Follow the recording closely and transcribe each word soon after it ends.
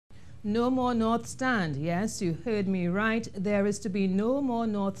No more North Stand. Yes, you heard me right. There is to be no more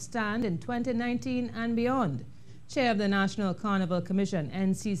North Stand in 2019 and beyond. Chair of the National Carnival Commission,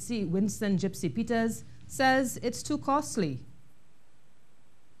 NCC, Winston Gypsy Peters, says it's too costly.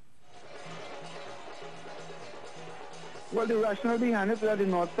 Well, the rationale behind it is that the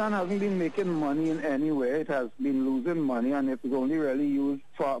North Stand hasn't been making money in any way. It has been losing money, and it was only really used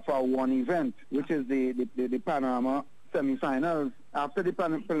for one event, which is the Panorama semi-finals. After the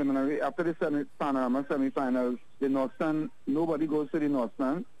Panorama semi-finals, the North Stand, nobody goes to the North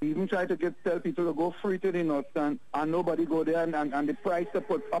Stand. We even try to tell people to go free to the North Stand, and nobody go there, and the price to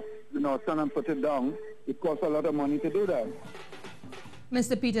put up the North Stand and put it down, it costs a lot of money to do that.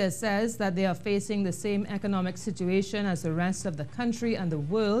 Mr. Peters says that they are facing the same economic situation as the rest of the country and the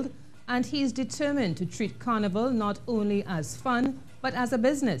world, and he's determined to treat Carnival not only as fun, but as a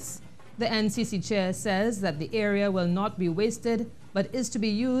business. The NCC Chair says that the area will not be wasted, but is to be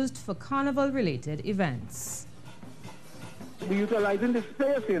used for Carnival-related events. We're utilizing the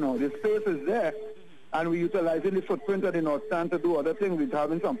space, the space is there, and we're utilizing the footprint of the North Stand to do other things. We're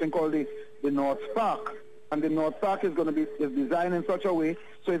having something called the North Park. And the North Park is designed in such a way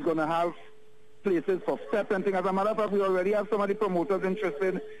so it's going to have places for steps and things. As a matter of fact, we already have some of the promoters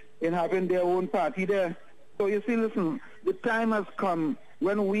interested in having their own party there. So you see, listen, the time has come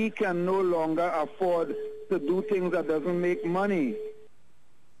when we can no longer afford to do things that doesn't make money.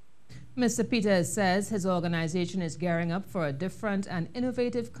 Mr. Peters says his organization is gearing up for a different and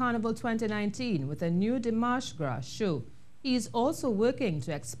innovative Carnival 2019 with a new Dimanche Gras show. He is also working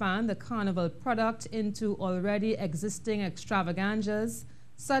to expand the Carnival product into already existing extravaganzas,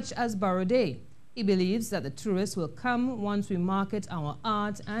 such as Borough Day. He believes that the tourists will come once we market our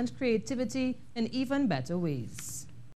art and creativity in even better ways.